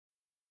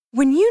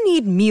When you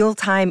need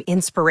mealtime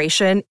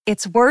inspiration,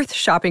 it's worth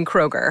shopping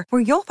Kroger,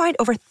 where you'll find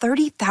over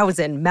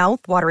 30,000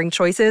 mouth-watering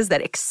choices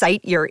that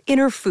excite your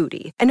inner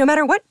foodie. And no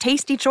matter what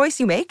tasty choice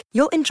you make,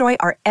 you'll enjoy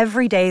our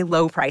everyday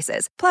low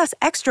prices, plus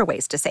extra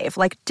ways to save,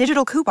 like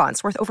digital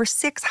coupons worth over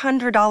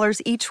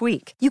 $600 each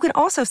week. You can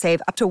also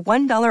save up to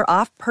 $1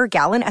 off per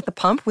gallon at the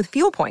pump with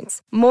fuel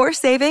points. More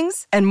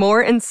savings and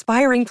more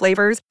inspiring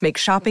flavors make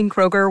shopping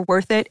Kroger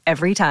worth it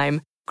every time.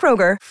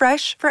 Kroger,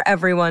 fresh for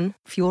everyone.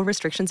 Fuel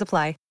restrictions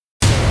apply.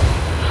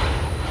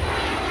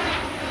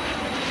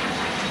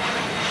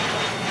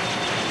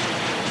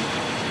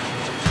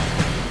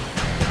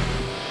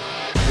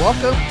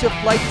 Welcome to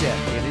Flight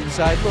Deck, an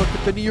inside look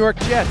at the New York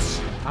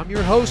Jets. I'm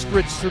your host,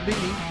 Rich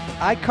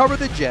Cervini. I cover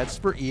the Jets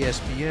for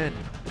ESPN.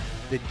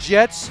 The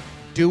Jets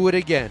do it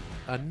again.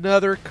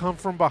 Another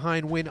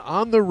come-from-behind win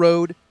on the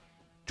road,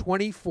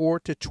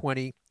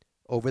 24-20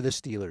 over the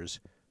Steelers.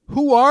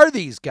 Who are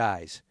these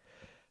guys?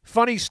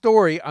 Funny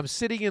story, I'm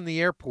sitting in the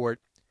airport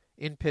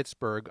in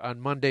Pittsburgh on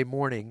Monday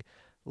morning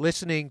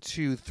listening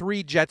to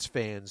three Jets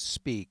fans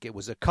speak. It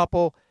was a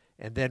couple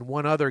and then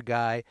one other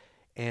guy.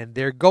 And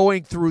they're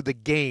going through the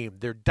game.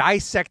 They're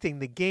dissecting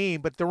the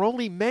game, but they're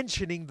only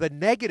mentioning the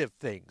negative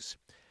things.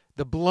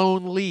 The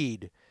blown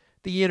lead,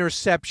 the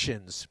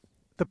interceptions,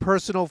 the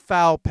personal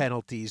foul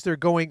penalties. They're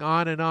going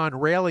on and on,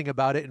 railing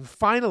about it. And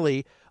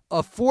finally,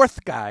 a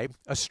fourth guy,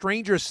 a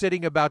stranger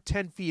sitting about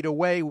 10 feet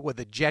away with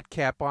a jet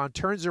cap on,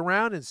 turns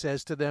around and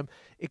says to them,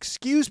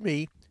 "Excuse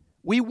me,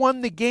 we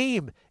won the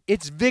game.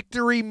 It's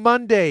Victory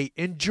Monday.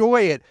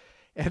 Enjoy it."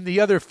 And the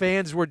other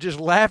fans were just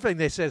laughing.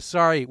 They said,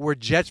 "Sorry, we're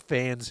Jets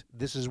fans.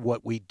 This is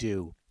what we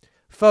do."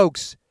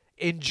 Folks,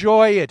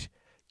 enjoy it.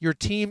 Your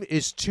team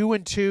is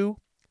 2-2.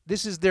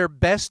 This is their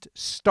best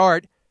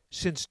start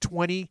since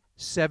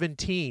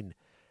 2017.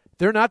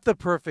 They're not the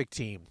perfect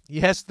team.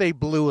 Yes, they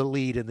blew a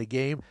lead in the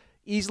game.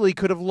 Easily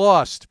could have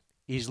lost.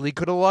 Easily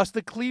could have lost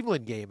the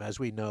Cleveland game, as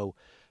we know.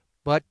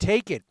 But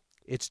take it.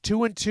 It's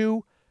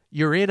 2-2.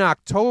 You're in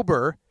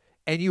October,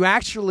 and you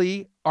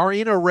actually are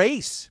in a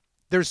race.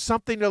 There's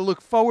something to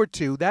look forward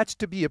to. That's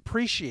to be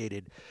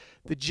appreciated.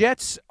 The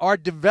Jets are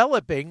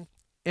developing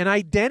an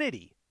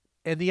identity,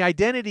 and the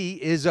identity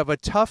is of a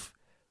tough,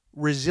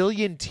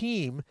 resilient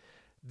team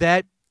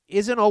that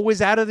isn't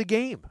always out of the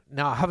game.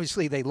 Now,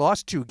 obviously, they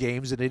lost 2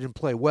 games, and they didn't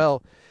play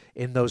well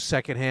in those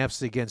second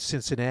halves against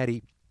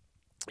Cincinnati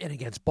and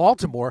against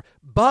Baltimore.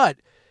 But,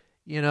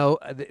 you know,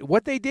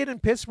 what they did in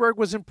Pittsburgh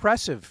was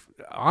impressive.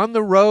 On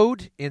the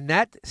road, in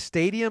that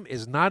stadium,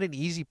 is not an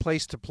easy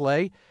place to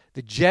play.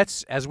 The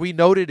Jets, as we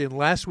noted in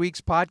last week's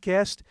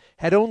podcast,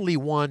 had only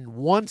won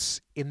once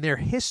in their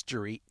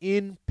history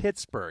in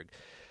Pittsburgh.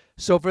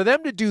 So for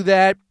them to do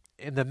that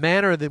in the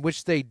manner in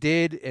which they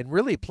did and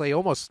really play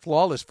almost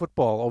flawless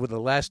football over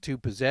the last 2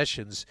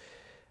 possessions,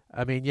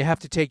 I mean, you have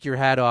to take your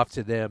hat off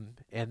to them,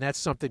 and that's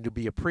something to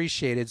be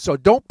appreciated. So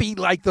don't be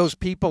like those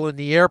people in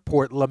the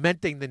airport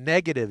lamenting the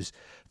negatives.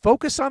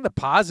 Focus on the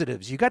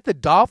positives. You got the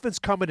Dolphins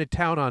coming to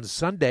town on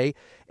Sunday,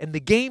 and the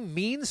game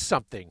means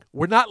something.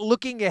 We're not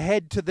looking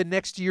ahead to the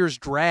next year's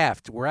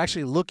draft. We're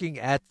actually looking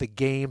at the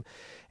game,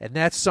 and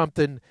that's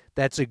something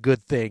that's a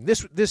good thing.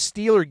 This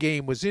Steeler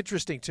game was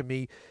interesting to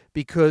me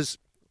because,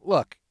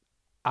 look,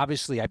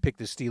 obviously, I picked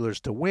the Steelers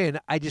to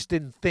win. I just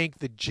didn't think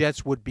the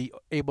Jets would be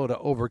able to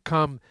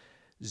overcome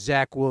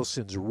Zach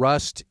Wilson's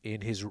rust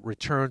in his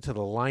return to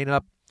the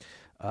lineup.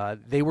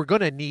 They were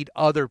going to need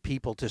other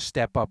people to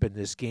step up in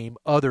this game,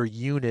 other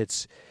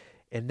units,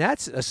 and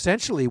that's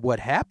essentially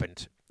what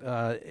happened.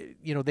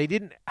 They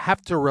didn't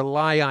have to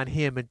rely on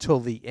him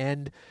until the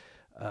end.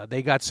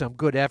 They got some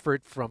good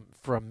effort from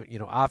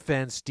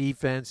offense,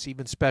 defense,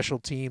 even special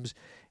teams,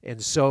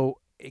 and so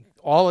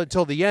all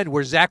until the end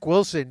where Zach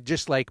Wilson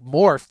just like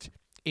morphed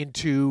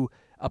into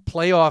a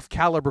playoff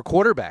caliber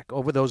quarterback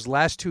over those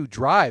last 2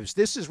 drives.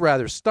 This is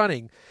rather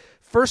stunning.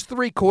 First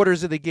 3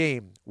 quarters of the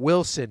game,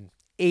 Wilson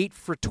 8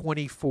 for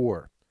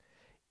 24.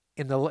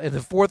 In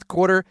the fourth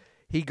quarter,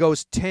 he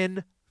goes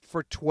 10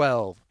 for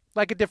 12.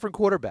 Like a different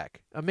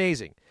quarterback.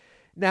 Amazing.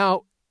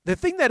 Now, the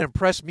thing that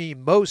impressed me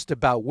most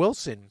about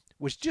Wilson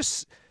was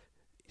just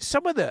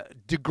some of the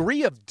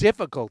degree of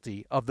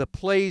difficulty of the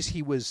plays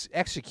he was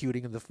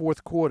executing in the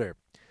fourth quarter.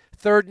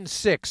 3rd and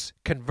 6,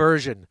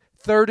 conversion.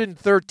 3rd and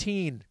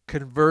 13,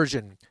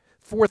 conversion.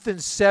 4th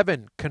and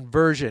 7,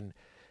 conversion.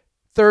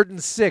 3rd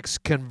and 6,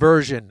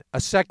 conversion. A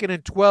 2nd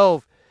and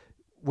 12,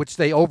 which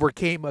they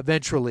overcame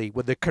eventually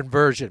with the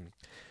conversion.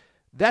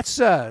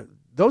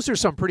 Those are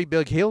some pretty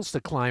big hills to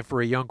climb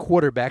for a young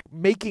quarterback,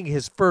 making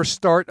his first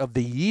start of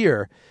the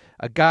year,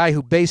 a guy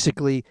who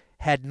basically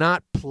had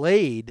not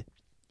played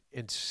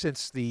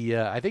since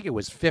I think it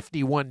was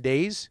 51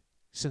 days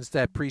since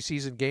that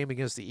preseason game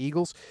against the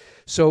Eagles.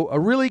 So a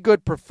really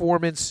good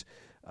performance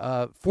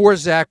for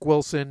Zach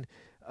Wilson.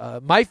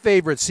 My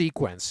favorite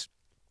sequence,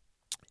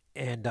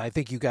 and I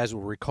think you guys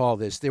will recall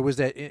this, there was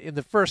that in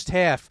the first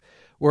half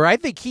where I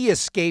think he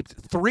escaped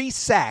 3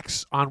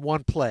 sacks on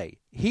one play.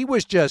 He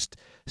was just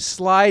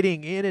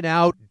sliding in and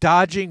out,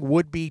 dodging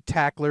would-be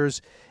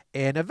tacklers,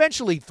 and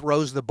eventually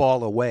throws the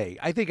ball away.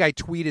 I think I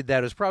tweeted that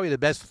it was probably the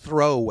best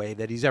throwaway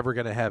that he's ever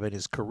going to have in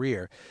his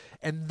career.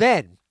 And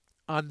then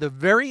on the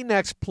very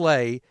next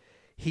play,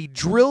 he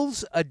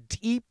drills a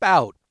deep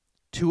out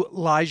to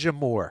Elijah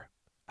Moore.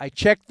 I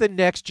checked the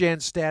next gen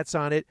stats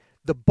on it.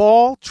 The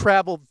ball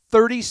traveled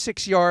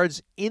 36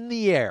 yards in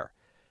the air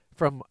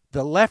from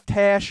the left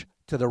hash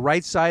to the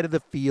right side of the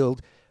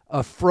field,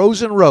 a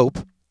frozen rope.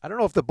 I don't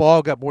know if the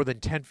ball got more than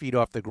 10 feet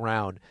off the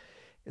ground.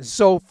 And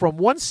so from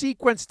one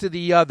sequence to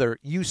the other,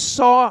 you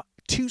saw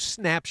two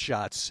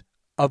snapshots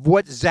of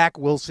what Zach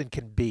Wilson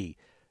can be.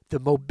 The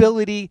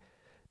mobility,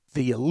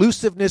 the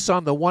elusiveness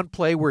on the one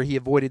play where he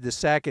avoided the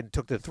sack and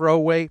took the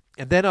throwaway,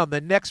 and then on the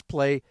next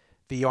play,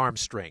 the arm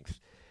strength.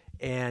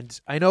 And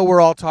I know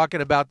we're all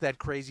talking about that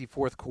crazy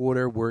fourth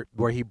quarter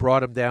where he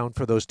brought him down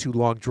for those two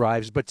long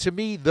drives. But to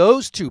me,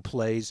 those two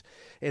plays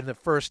in the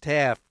first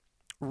half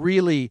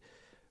really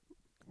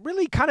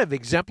kind of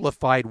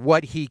exemplified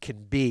what he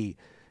can be.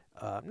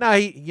 Now,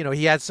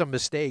 he had some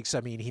mistakes.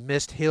 I mean, he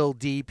missed Hill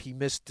deep. He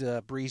missed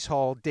Breece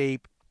Hall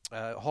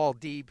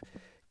deep,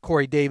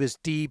 Corey Davis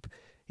deep.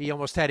 He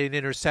almost had an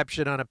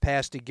interception on a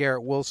pass to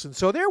Garrett Wilson.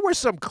 So there were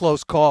some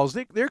close calls.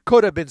 There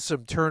could have been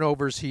some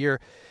turnovers here.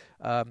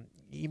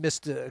 He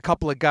missed a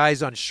couple of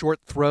guys on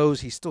short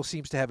throws. He still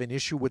seems to have an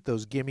issue with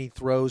those gimme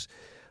throws.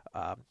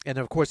 And,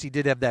 of course, he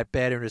did have that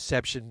bad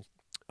interception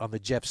on the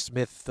Jeff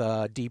Smith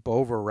deep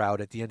over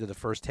route at the end of the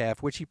first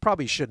half, which he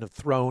probably shouldn't have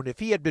thrown. If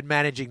he had been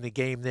managing the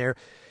game there,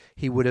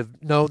 he would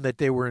have known that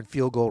they were in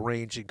field goal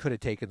range and could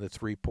have taken the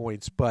 3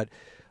 points. But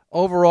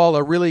overall,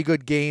 a really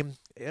good game,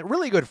 a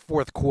really good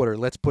fourth quarter,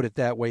 let's put it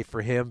that way,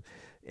 for him,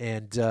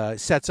 and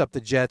sets up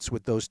the Jets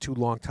with those two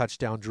long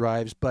touchdown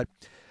drives. But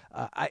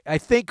I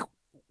think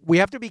we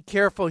have to be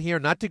careful here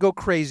not to go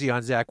crazy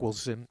on Zach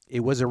Wilson. It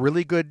was a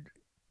really good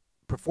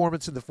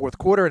performance in the fourth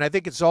quarter, and I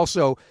think it's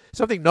also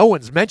something no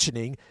one's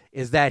mentioning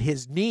is that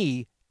his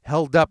knee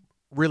held up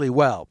really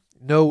well.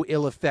 No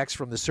ill effects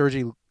from the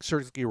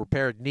surgically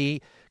repaired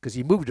knee because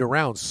he moved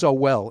around so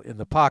well in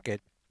the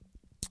pocket.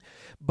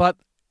 But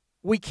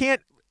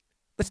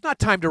it's not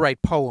time to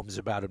write poems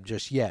about him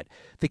just yet.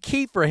 The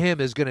key for him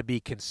is going to be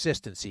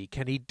consistency.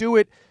 Can he do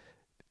it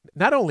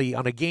not only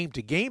on a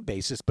game-to-game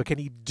basis, but can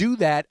he do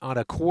that on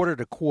a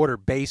quarter-to-quarter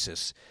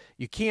basis?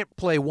 You can't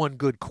play one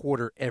good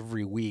quarter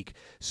every week.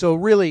 So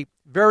really,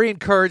 very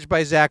encouraged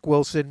by Zach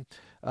Wilson.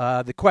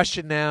 The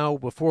question now,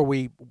 before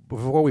we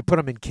put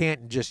him in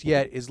Canton just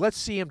yet, is let's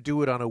see him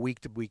do it on a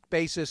week-to-week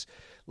basis.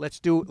 Let's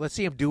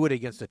see him do it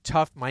against a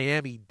tough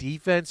Miami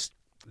defense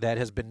that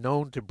has been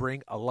known to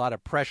bring a lot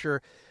of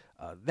pressure.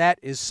 That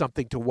is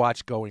something to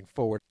watch going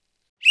forward.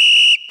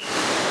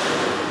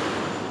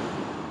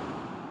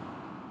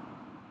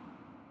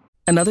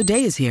 Another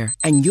day is here,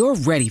 and you're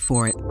ready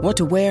for it. What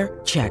to wear?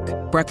 Check.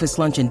 Breakfast,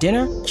 lunch, and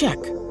dinner?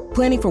 Check.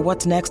 Planning for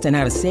what's next and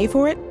how to save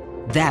for it?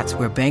 That's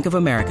where Bank of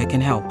America can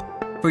help.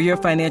 For your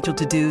financial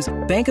to-dos,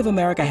 Bank of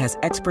America has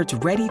experts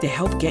ready to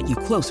help get you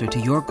closer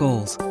to your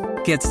goals.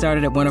 Get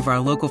started at one of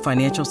our local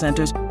financial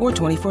centers or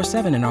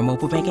 24/7 in our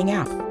mobile banking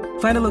app.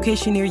 Find a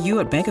location near you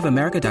at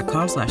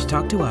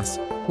bankofamerica.com/talktous.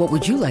 What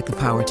would you like the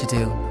power to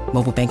do?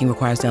 Mobile banking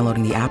requires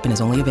downloading the app and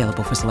is only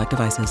available for select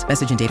devices.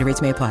 Message and data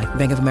rates may apply.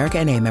 Bank of America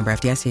N.A., member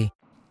FDIC. A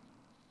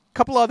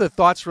couple other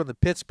thoughts from the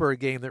Pittsburgh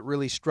game that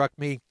really struck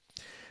me.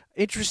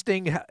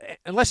 Interesting,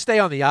 and let's stay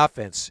on the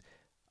offense.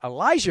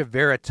 Elijah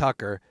Vera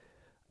Tucker,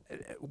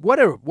 what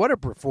a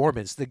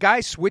performance. The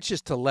guy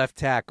switches to left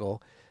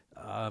tackle.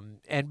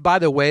 And by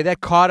the way, that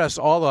caught us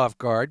all off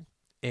guard.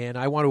 And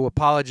I want to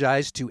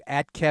apologize to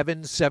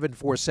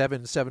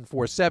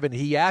 @Kevin747747.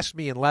 He asked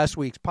me in last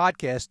week's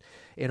podcast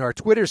in our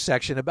Twitter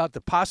section about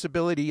the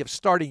possibility of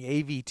starting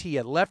AVT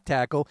at left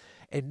tackle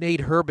and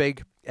Nate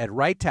Herbig at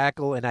right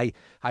tackle, and I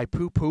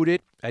poo-pooed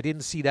it. I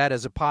didn't see that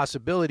as a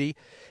possibility.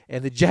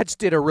 And the Jets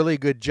did a really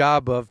good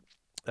job of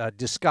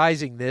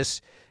disguising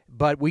this.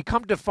 But we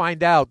come to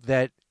find out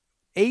that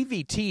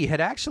AVT had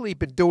actually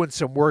been doing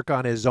some work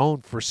on his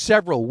own for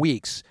several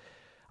weeks.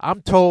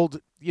 I'm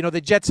told,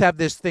 the Jets have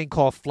this thing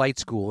called flight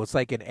school. It's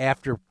like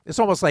it's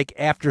almost like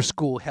after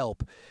school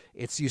help.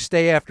 It's you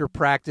stay after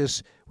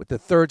practice with the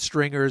third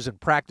stringers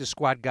and practice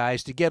squad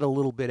guys to get a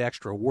little bit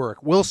extra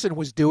work. Wilson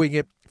was doing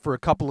it for a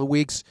couple of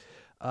weeks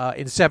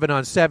in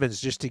 7-on-7s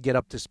just to get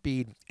up to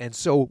speed. And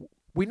so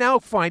we now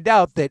find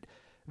out that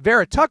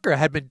Vera Tucker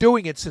had been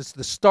doing it since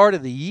the start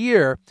of the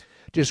year,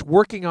 just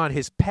working on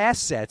his pass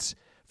sets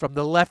from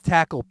the left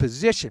tackle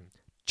position,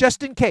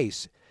 just in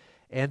case.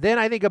 And then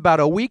I think about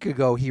a week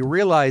ago, he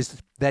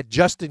realized that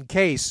just in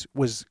case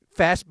was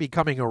fast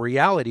becoming a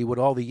reality with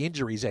all the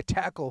injuries at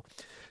tackle.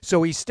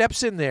 So he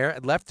steps in there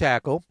at left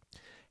tackle,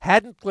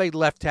 hadn't played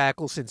left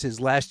tackle since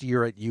his last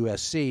year at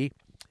USC,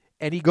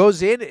 and he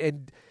goes in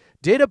and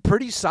did a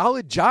pretty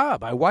solid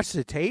job. I watched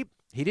the tape.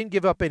 He didn't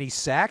give up any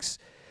sacks.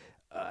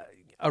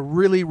 A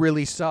really,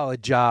 really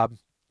solid job.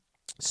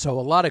 So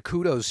a lot of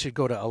kudos should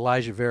go to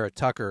Elijah Vera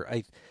Tucker.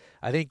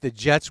 I think the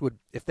Jets would,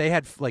 if they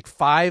had like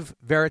 5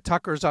 Vera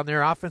Tuckers on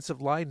their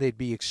offensive line, they'd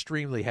be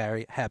extremely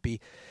happy.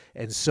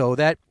 And so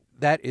that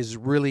that is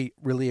really,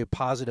 really a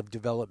positive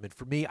development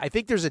for me. I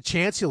think there's a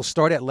chance he'll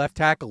start at left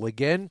tackle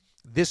again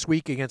this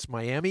week against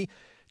Miami.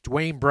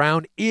 Dwayne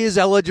Brown is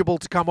eligible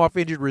to come off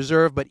injured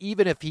reserve, but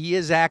even if he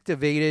is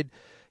activated,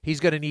 he's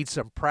going to need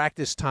some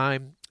practice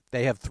time.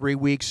 They have 3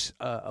 weeks,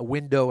 a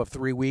window of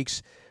 3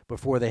 weeks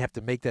before they have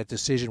to make that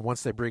decision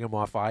once they bring him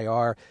off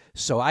IR.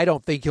 So I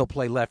don't think he'll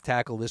play left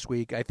tackle this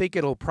week. I think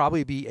it'll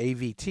probably be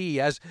AVT.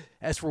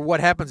 As for what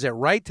happens at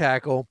right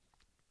tackle,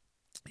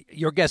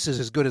 your guess is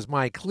as good as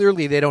mine.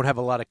 Clearly, they don't have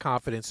a lot of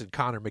confidence in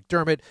Connor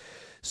McDermott.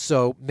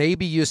 So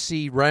maybe you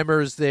see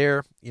Remmers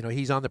there. You know,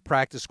 he's on the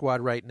practice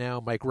squad right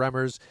now. Mike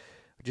Remmers,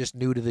 just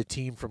new to the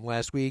team from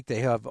last week. They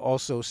have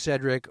also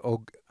Cedric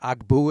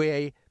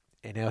Ogbuye,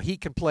 and now he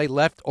can play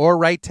left or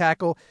right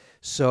tackle.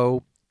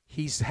 So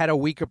he's had a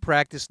week of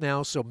practice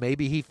now, so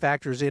maybe he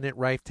factors in at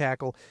right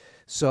tackle.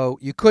 So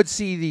you could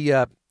see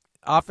the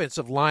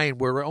offensive line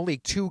where only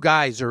 2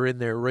 guys are in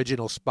their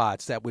original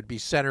spots. That would be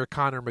center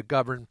Connor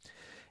McGovern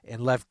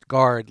and left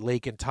guard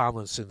Laken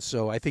Tomlinson.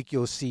 So I think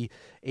you'll see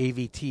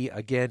AVT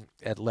again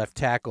at left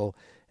tackle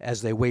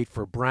as they wait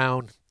for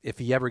Brown. If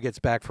he ever gets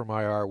back from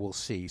IR, we'll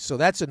see. So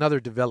that's another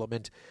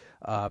development.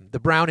 The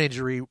Brown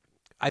injury,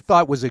 I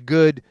thought, was a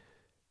good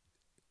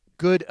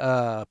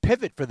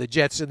pivot for the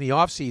Jets in the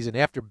offseason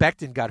after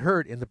Becton got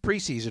hurt in the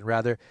preseason,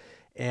 rather.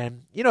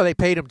 And, you know, they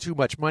paid him too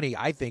much money,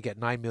 I think, at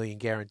 $9 million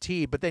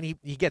guaranteed. But then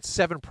he gets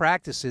 7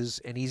 practices,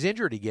 and he's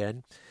injured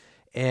again.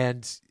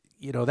 And,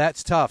 you know,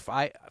 that's tough.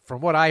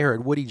 From what I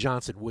heard, Woody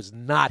Johnson was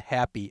not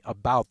happy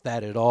about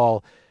that at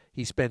all.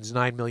 He spends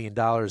 $9 million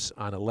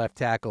on a left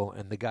tackle,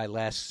 and the guy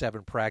lasts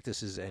 7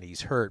 practices, and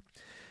he's hurt.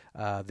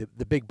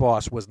 The big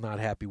boss was not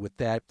happy with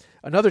that.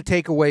 Another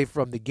takeaway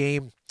from the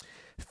game,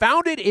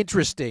 found it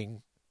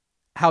interesting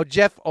how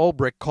Jeff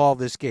Ulbrich called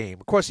this game.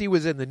 Of course, he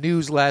was in the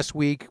news last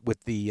week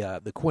with the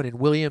Quinnen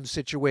Williams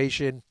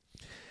situation,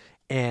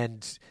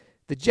 and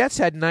the Jets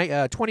had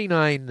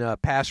 29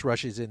 pass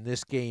rushes in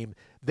this game.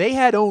 They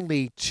had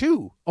only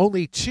two of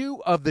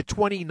the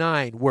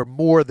 29 were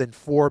more than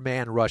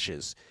 4-man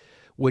rushes,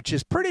 which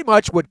is pretty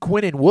much what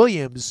Quinnen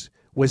Williams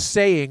was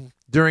saying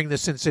during the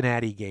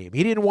Cincinnati game.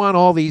 He didn't want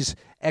all these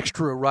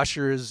extra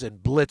rushers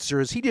and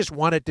blitzers. He just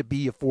wanted to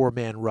be a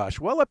 4-man rush.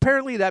 Well,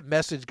 apparently that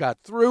message got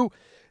through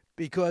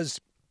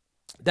because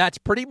that's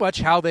pretty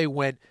much how they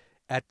went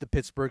at the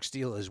Pittsburgh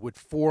Steelers, with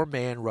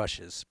 4-man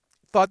rushes.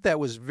 Thought that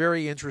was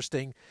very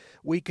interesting.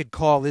 We could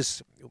call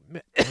this,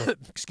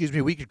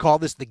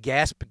 the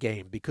gasp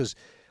game, because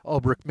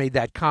Ulbrich made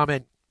that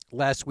comment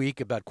last week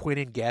about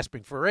Quinnen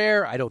gasping for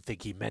air. I don't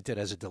think he meant it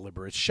as a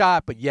deliberate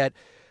shot, but yet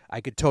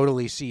I could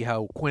totally see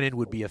how Quinnen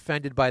would be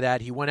offended by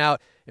that. He went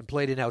out and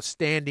played an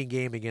outstanding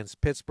game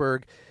against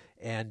Pittsburgh,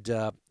 and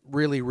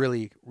really,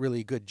 really,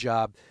 really good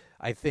job.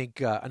 I think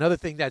another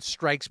thing that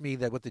strikes me,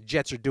 that what the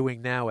Jets are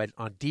doing now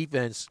on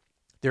defense,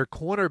 their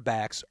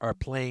cornerbacks are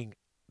playing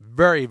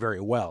very,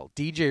 very well.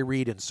 DJ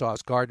Reed and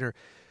Sauce Gardner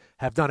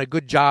have done a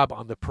good job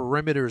on the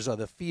perimeters of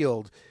the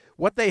field.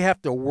 What they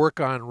have to work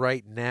on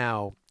right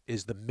now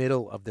is the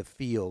middle of the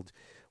field.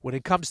 When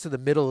it comes to the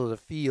middle of the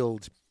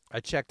field,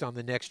 I checked on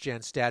the Next Gen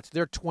stats.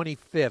 They're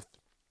 25th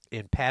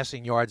in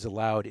passing yards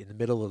allowed in the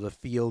middle of the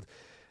field.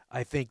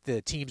 I think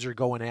the teams are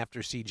going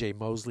after C.J.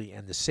 Mosley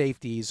and the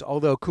safeties,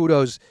 although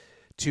kudos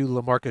to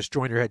LaMarcus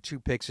Joyner, had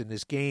 2 picks in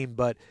this game.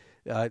 But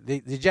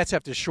the Jets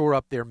have to shore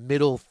up their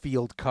middle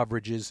field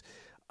coverages.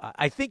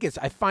 I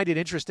find it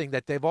interesting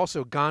that they've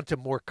also gone to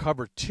more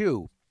cover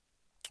 2,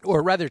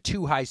 or rather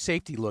 2 high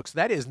safety looks.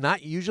 That is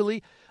not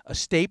usually a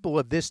staple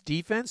of this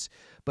defense,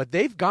 but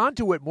they've gone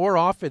to it more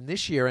often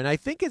this year, and I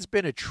think it's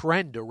been a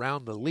trend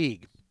around the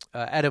league.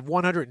 Out of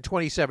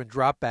 127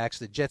 dropbacks,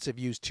 the Jets have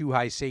used 2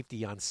 high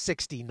safety on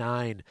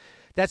 69.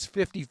 That's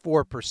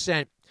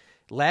 54%.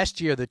 Last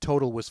year, the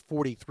total was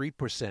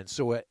 43%,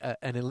 so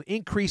an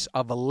increase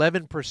of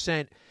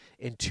 11%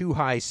 in 2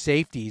 high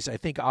safeties. I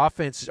think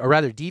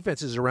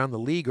defenses around the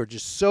league are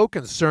just so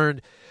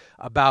concerned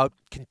about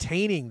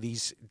containing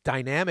these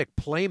dynamic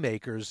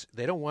playmakers.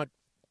 They don't want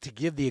to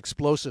give the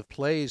explosive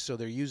plays, so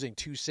they're using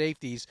 2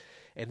 safeties,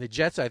 and the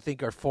Jets, I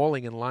think, are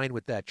falling in line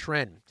with that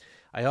trend.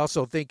 I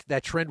also think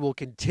that trend will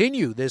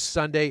continue this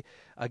Sunday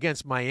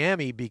against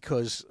Miami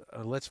because,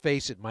 let's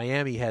face it,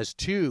 Miami has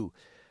 2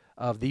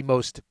 of the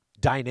most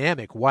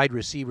dynamic wide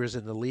receivers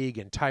in the league,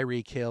 and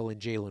Tyreek Hill and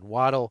Jalen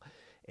Waddle.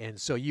 And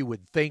so you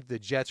would think the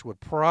Jets would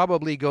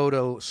probably go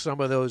to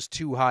some of those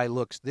 2 high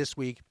looks this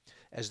week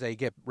as they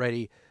get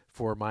ready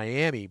for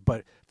Miami.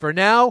 But for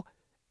now,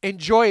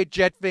 enjoy it,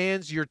 Jet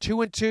fans. You're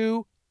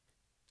 2-2.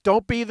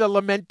 Don't be the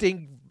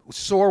lamenting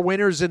sore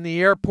winners in the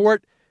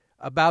airport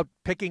about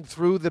picking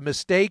through the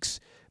mistakes.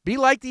 Be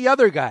like the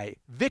other guy.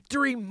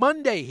 Victory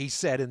Monday, he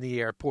said in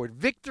the airport.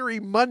 Victory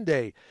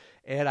Monday.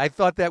 And I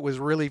thought that was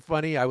really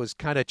funny. I was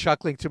kind of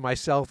chuckling to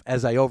myself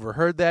as I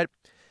overheard that.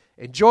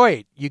 Enjoy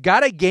it. You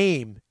got a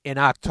game in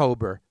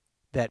October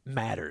that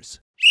matters.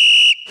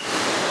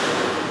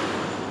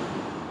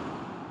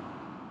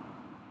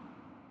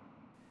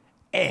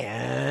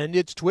 And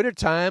it's Twitter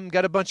time.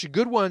 Got a bunch of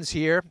good ones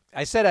here.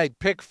 I said I'd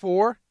pick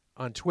 4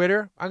 on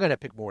Twitter. I'm going to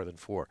pick more than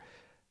 4.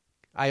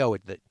 I owe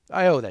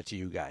that to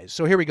you guys.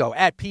 So here we go.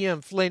 At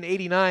PM Flynn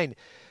 89,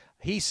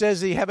 he says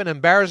they have an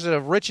embarrassment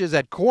of riches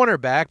at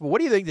cornerback. But what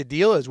do you think the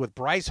deal is with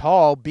Bryce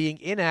Hall being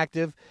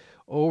inactive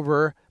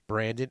over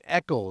Brandon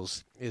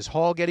Echols? Is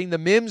Hall getting the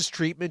Mims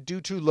treatment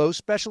due to low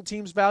special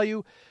teams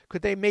value?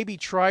 Could they maybe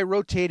try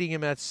rotating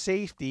him at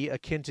safety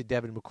akin to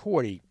Devin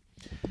McCourty?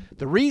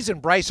 The reason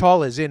Bryce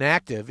Hall is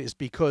inactive is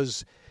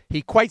because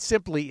he quite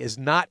simply is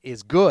not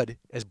as good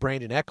as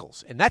Brandon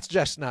Echols. And that's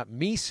just not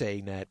me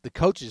saying that. The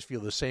coaches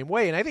feel the same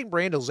way. And I think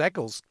Brandon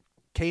Echols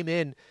came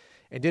in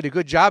and did a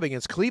good job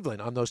against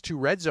Cleveland on those 2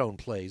 red zone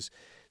plays.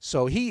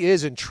 So he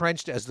is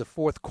entrenched as the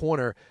 4th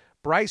corner.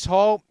 Bryce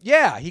Hall,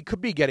 yeah, he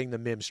could be getting the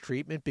Mims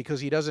treatment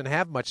because he doesn't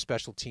have much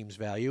special teams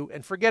value.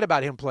 And forget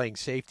about him playing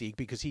safety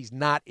because he's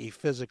not a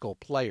physical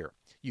player.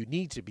 You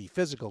need to be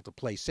physical to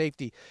play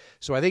safety.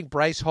 So I think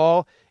Bryce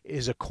Hall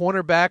is a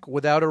cornerback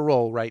without a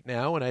role right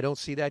now, and I don't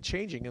see that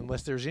changing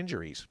unless there's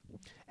injuries.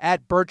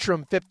 At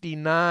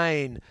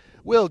Bertram59,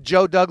 will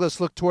Joe Douglas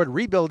look toward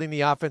rebuilding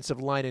the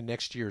offensive line in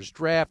next year's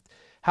draft?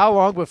 How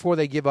long before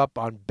they give up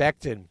on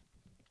Becton?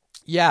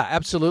 Yeah,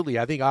 absolutely.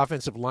 I think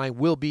offensive line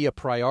will be a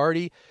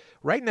priority.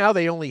 Right now,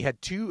 they only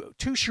had two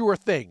sure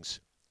things,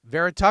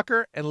 Vera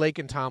Tucker and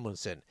Laken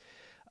Tomlinson.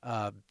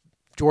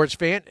 George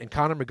Fant and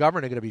Connor McGovern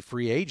are going to be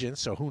free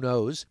agents, so who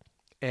knows?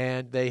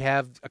 And they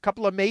have a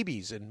couple of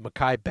maybes in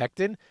Mekhi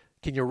Becton.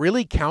 Can you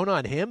really count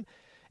on him?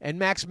 And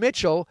Max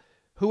Mitchell,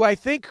 who I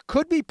think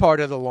could be part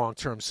of the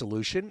long-term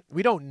solution.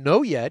 We don't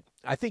know yet.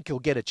 I think he'll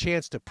get a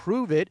chance to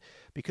prove it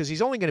because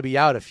he's only going to be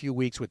out a few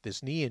weeks with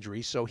this knee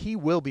injury, so he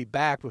will be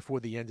back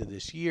before the end of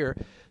this year.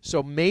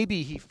 So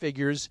maybe he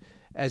figures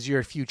as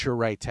your future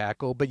right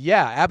tackle. But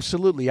yeah,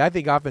 absolutely. I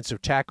think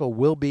offensive tackle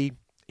will be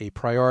a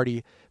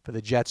priority for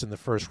the Jets in the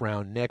first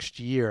round next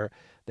year.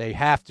 They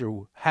have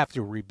to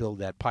rebuild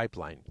that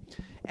pipeline.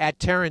 At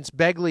Terrence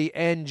Begley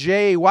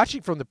NJ,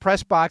 watching from the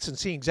press box and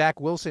seeing Zach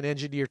Wilson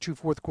engineer 2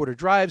 fourth-quarter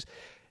drives,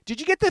 did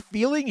you get the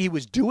feeling he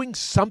was doing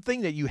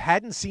something that you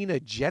hadn't seen a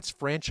Jets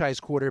franchise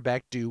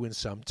quarterback do in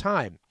some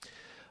time?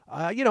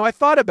 I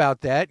thought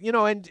about that,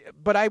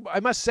 but I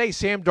must say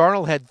Sam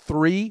Darnold had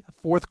 3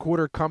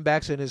 fourth-quarter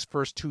comebacks in his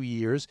first 2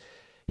 years.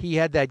 He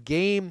had that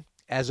game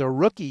as a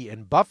rookie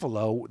in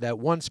Buffalo, that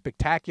one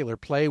spectacular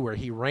play where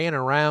he ran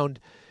around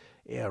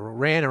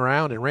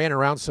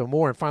some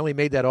more and finally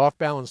made that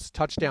off-balance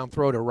touchdown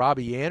throw to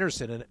Robbie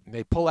Anderson, and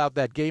they pull out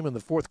that game in the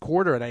fourth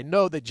quarter. And I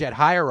know the Jet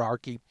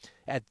hierarchy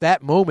at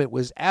that moment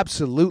was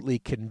absolutely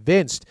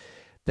convinced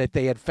that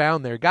they had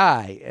found their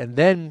guy. And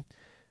then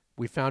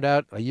we found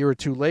out a year or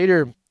two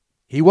later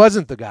he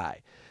wasn't the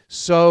guy.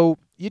 So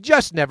you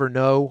just never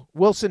know.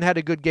 Wilson had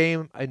a good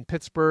game in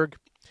Pittsburgh.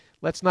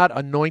 Let's not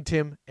anoint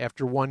him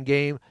after one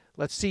game.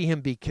 Let's see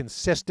him be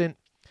consistent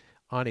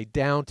on a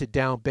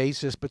down-to-down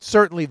basis, but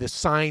certainly the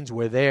signs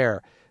were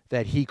there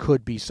that he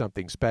could be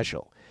something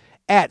special.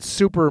 At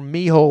Super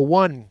Miho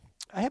 1,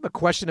 I have a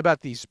question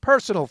about these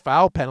personal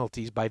foul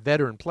penalties by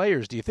veteran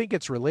players. Do you think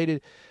it's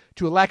related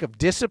to a lack of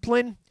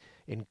discipline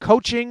in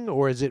coaching,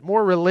 or is it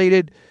more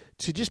related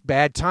to just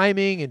bad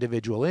timing,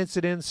 individual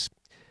incidents?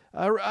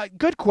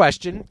 Good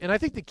question, and I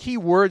think the key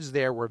words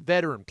there were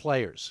veteran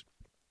players.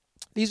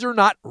 These are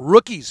not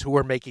rookies who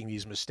are making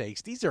these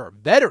mistakes. These are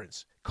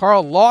veterans.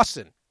 Carl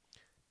Lawson,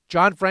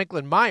 John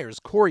Franklin Myers,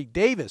 Corey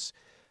Davis.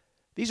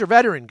 These are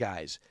veteran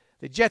guys.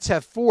 The Jets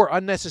have 4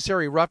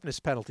 unnecessary roughness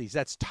penalties.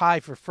 That's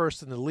tied for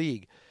first in the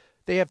league.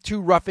 They have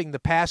 2 roughing the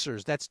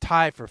passers. That's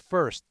tied for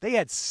first. They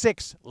had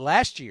 6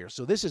 last year,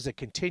 so this is a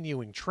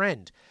continuing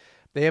trend.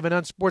 They have an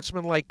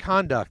unsportsmanlike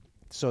conduct,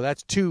 so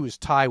that's 2 is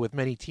tied with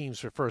many teams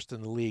for first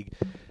in the league.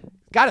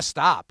 Got to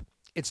stop.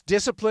 It's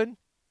discipline.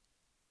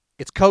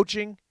 It's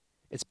coaching.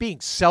 It's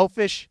being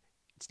selfish.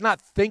 It's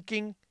not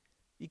thinking.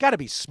 You got to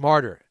be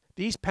smarter.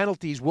 These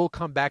penalties will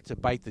come back to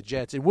bite the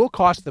Jets. It will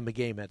cost them a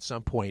game at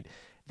some point.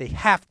 They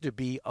have to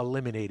be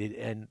eliminated,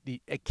 and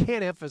I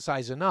can't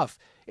emphasize enough,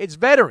 it's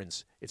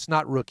veterans. It's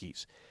not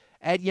rookies.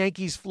 At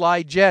Yankees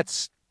Fly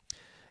Jets,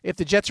 if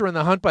the Jets are in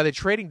the hunt by the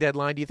trading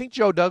deadline, do you think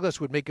Joe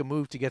Douglas would make a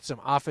move to get some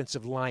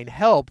offensive line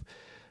help?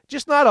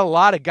 Just not a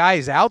lot of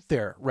guys out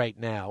there right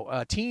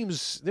now.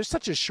 There's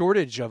such a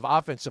shortage of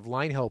offensive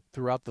line help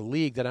throughout the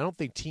league that I don't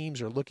think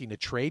teams are looking to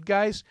trade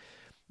guys.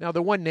 Now,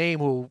 the one name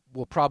who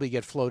will probably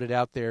get floated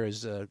out there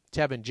is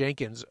Tevin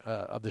Jenkins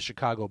of the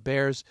Chicago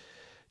Bears.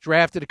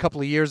 Drafted a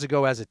couple of years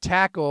ago as a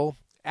tackle.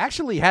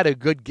 Actually had a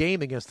good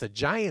game against the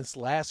Giants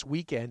last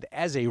weekend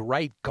as a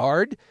right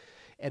guard.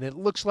 And it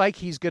looks like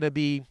he's going to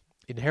be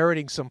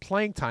inheriting some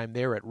playing time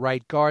there at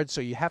right guard. So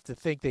you have to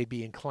think they'd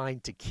be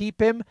inclined to keep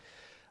him.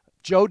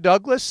 Joe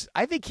Douglas,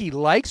 I think he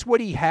likes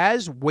what he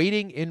has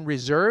waiting in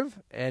reserve.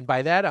 And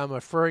by that, I'm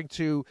referring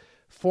to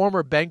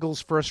former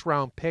Bengals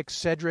first-round pick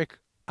Cedric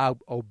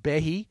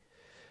Ogbuehi.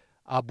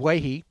 I'm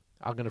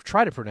going to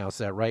try to pronounce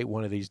that right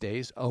one of these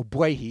days.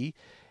 Ogbuehi.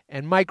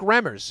 And Mike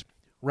Remmers.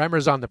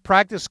 Remmers on the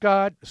practice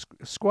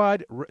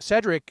squad.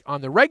 Cedric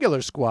on the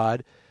regular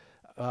squad.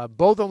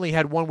 Both only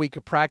had 1 week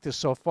of practice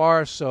so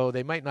far, so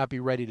they might not be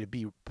ready to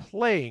be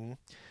playing.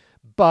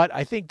 But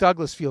I think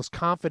Douglas feels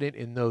confident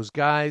in those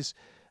guys.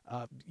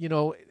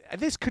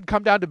 This could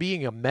come down to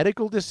being a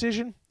medical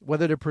decision,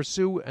 whether to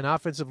pursue an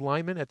offensive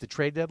lineman at the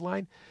trade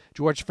deadline.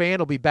 George Fant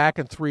will be back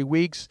in 3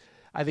 weeks.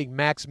 I think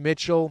Max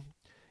Mitchell,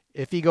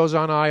 if he goes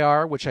on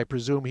IR, which I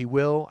presume he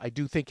will, I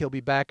do think he'll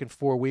be back in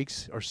 4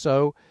 weeks or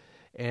so.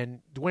 And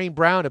Dwayne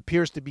Brown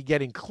appears to be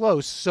getting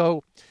close.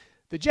 So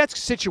the Jets'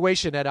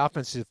 situation at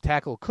offensive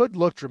tackle could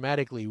look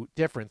dramatically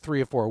different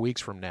 3 or 4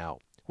 weeks from now,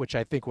 which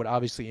I think would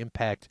obviously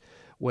impact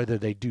whether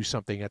they do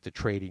something at the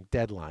trading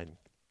deadline.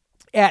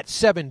 At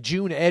 7,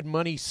 June Ed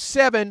Money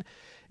 7,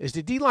 is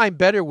the D-line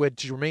better with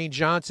Jermaine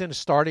Johnson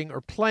starting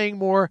or playing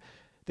more?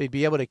 They'd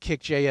be able to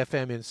kick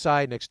JFM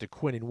inside next to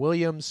Quinnen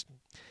Williams.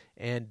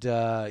 And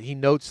he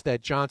notes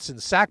that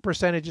Johnson's sack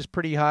percentage is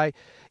pretty high.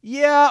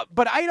 Yeah,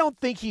 but I don't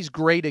think he's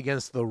great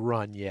against the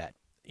run yet.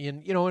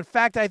 In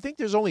fact, I think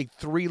there's only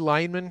 3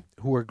 linemen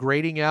who are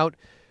grading out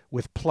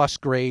with plus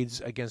grades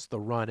against the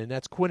run, and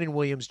that's Quinnen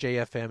Williams,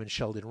 JFM, and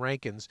Sheldon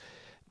Rankins.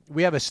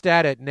 We have a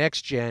stat at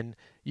Next Gen.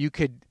 You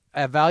could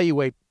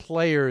evaluate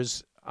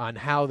players on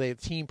how the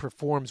team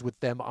performs with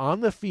them on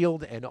the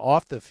field and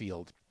off the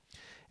field.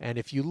 And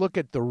if you look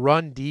at the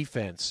run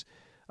defense,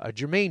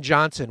 Jermaine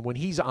Johnson, when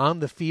he's on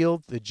the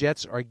field, the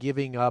Jets are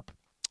giving up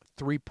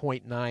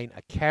 3.9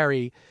 a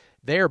carry.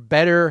 They're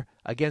better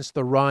against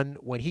the run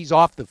when he's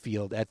off the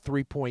field at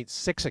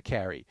 3.6 a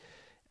carry.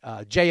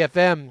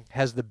 JFM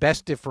has the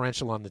best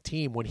differential on the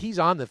team. When he's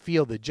on the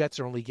field, the Jets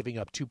are only giving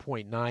up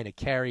 2.9 a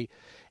carry,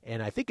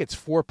 and I think it's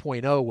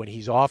 4.0 when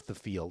he's off the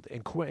field.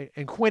 And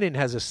Quinnen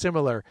has a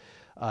similar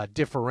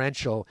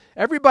differential.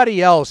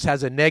 Everybody else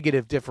has a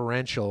negative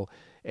differential,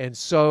 and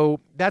so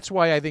that's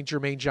why I think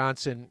Jermaine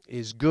Johnson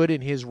is good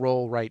in his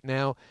role right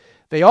now.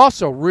 They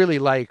also really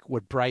like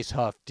what Bryce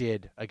Huff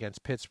did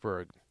against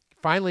Pittsburgh.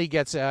 Finally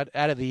gets out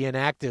of the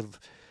inactive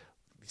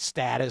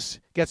status,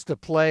 gets to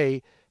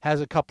play, has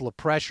a couple of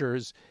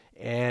pressures,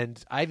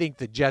 and I think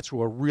the Jets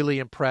were really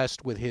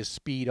impressed with his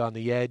speed on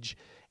the edge,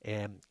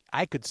 and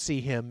I could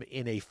see him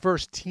in a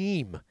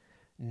first-team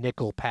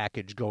nickel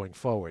package going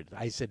forward.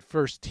 I said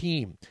first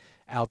team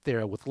out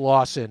there with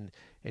Lawson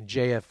and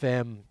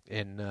JFM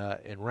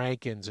and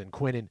Rankins and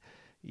Quinnen.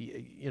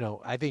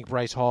 I think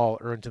Bryce Hall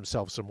earned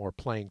himself some more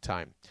playing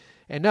time.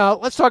 And now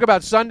let's talk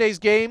about Sunday's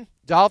game.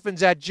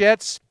 Dolphins at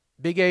Jets,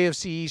 big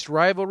AFC East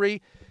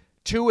rivalry.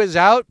 Tua is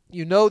out.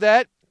 You know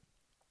that.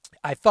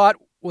 I thought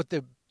what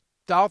the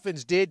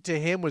Dolphins did to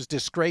him was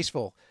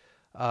disgraceful,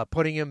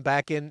 putting him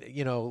back in,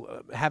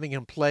 having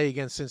him play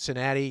against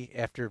Cincinnati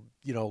after,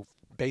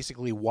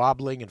 basically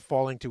wobbling and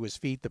falling to his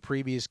feet the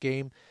previous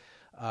game.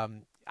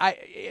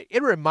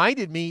 It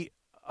reminded me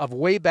of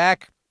way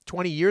back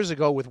 20 years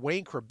ago with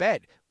Wayne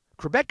Corbett.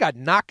 Corbett got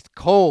knocked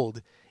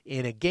cold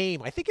in a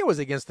game. I think it was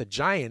against the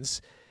Giants,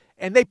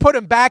 and they put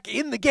him back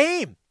in the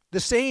game, the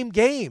same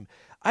game.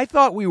 I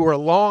thought we were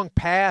long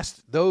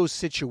past those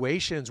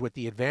situations with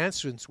the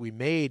advancements we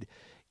made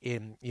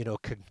in,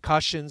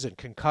 concussions and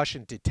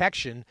concussion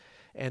detection.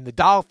 And the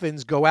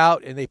Dolphins go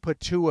out and they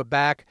put Tua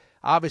back.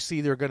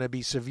 Obviously, there are going to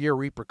be severe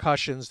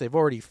repercussions. They've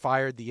already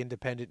fired the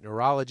independent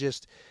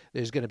neurologist.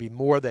 There's going to be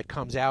more that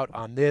comes out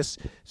on this.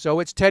 So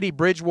it's Teddy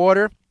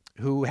Bridgewater,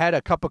 who had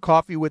a cup of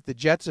coffee with the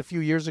Jets a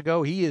few years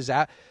ago. He is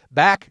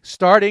back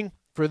starting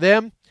for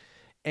them.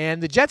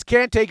 And the Jets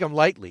can't take him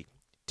lightly.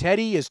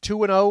 Teddy is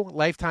 2-0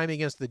 lifetime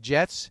against the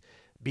Jets.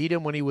 Beat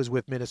him when he was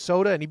with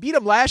Minnesota, and he beat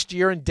him last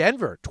year in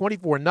Denver,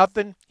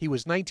 24-0. He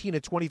was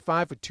 19-25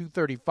 for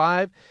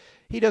 235.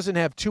 He doesn't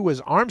have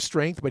Tua's arm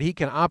strength, but he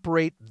can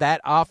operate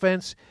that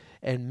offense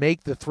and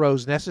make the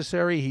throws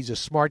necessary. He's a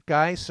smart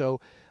guy,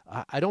 so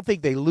I don't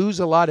think they lose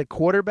a lot at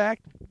quarterback.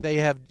 They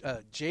have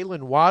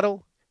Jalen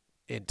Waddle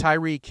and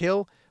Tyreek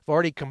Hill have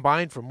already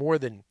combined for more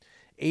than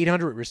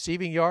 800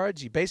 receiving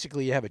yards. You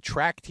basically have a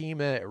track team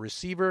at a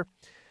receiver.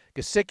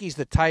 Gesicki's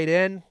the tight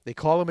end. They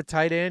call him a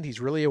tight end. He's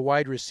really a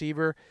wide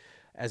receiver.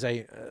 As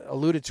I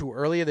alluded to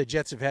earlier, the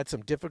Jets have had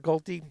some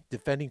difficulty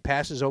defending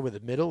passes over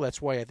the middle.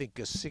 That's why I think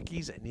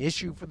Gesicki's an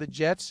issue for the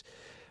Jets.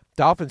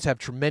 Dolphins have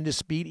tremendous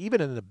speed,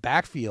 even in the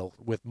backfield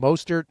with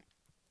Mostert.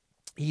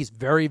 He's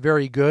very,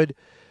 very good.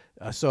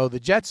 So the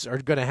Jets are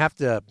going to have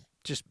to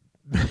just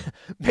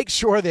make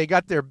sure they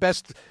got their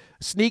best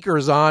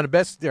sneakers on,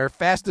 their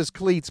fastest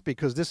cleats,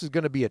 because this is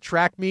going to be a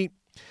track meet.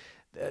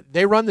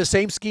 They run the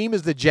same scheme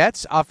as the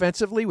Jets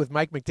offensively with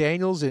Mike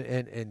McDaniels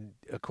and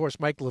of course,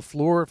 Mike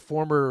LaFleur,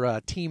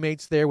 former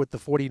teammates there with the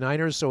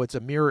 49ers, so it's a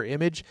mirror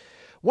image.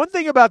 One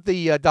thing about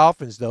the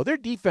Dolphins, though, their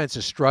defense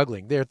is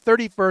struggling. They're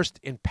 31st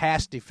in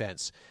pass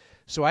defense.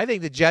 So I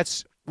think the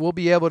Jets will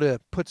be able to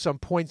put some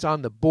points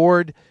on the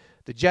board.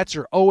 The Jets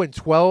are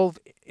 0-12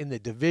 in the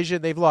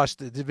division. They've lost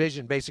the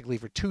division basically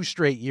for 2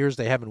 straight years.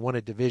 They haven't won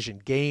a division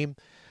game.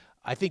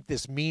 I think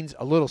this means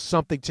a little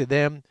something to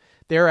them.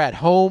 They're at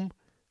home,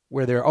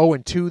 where they're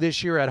 0-2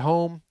 this year at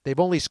home. They've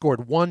only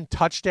scored 1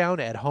 touchdown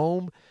at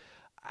home.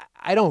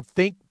 I don't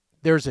think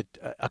there's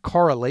a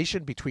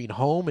correlation between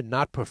home and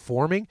not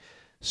performing.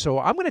 So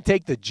I'm going to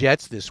take the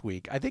Jets this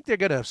week. I think they're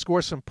going to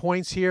score some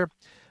points here.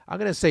 I'm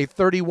going to say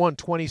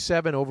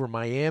 31-27 over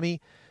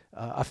Miami.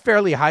 a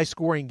fairly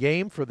high-scoring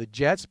game for the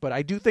Jets, but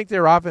I do think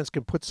their offense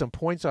can put some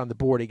points on the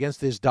board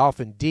against this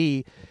Dolphin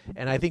D,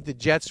 and I think the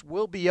Jets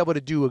will be able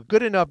to do a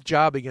good enough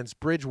job against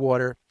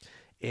Bridgewater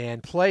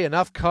and play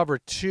enough cover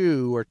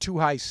 2 or 2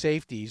 high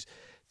safeties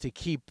to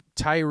keep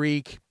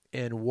Tyreek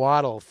and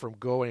Waddle from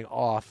going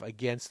off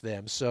against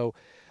them. So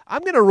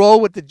I'm going to roll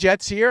with the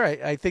Jets here.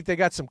 I think they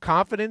got some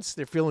confidence.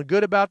 They're feeling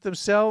good about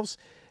themselves,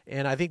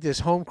 and I think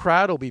this home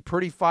crowd will be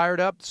pretty fired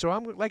up. So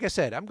like I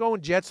said, I'm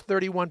going Jets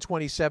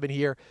 31-27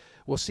 here.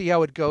 We'll see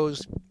how it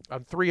goes.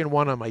 I'm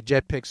 3-1 on my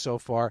Jet picks so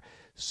far,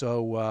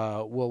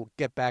 so we'll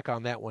get back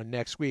on that one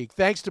next week.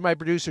 Thanks to my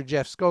producer,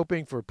 Jeff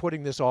Scoping, for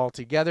putting this all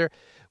together.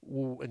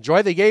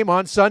 Enjoy the game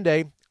on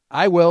Sunday.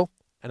 I will,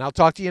 and I'll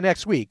talk to you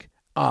next week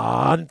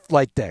on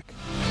Flight Deck.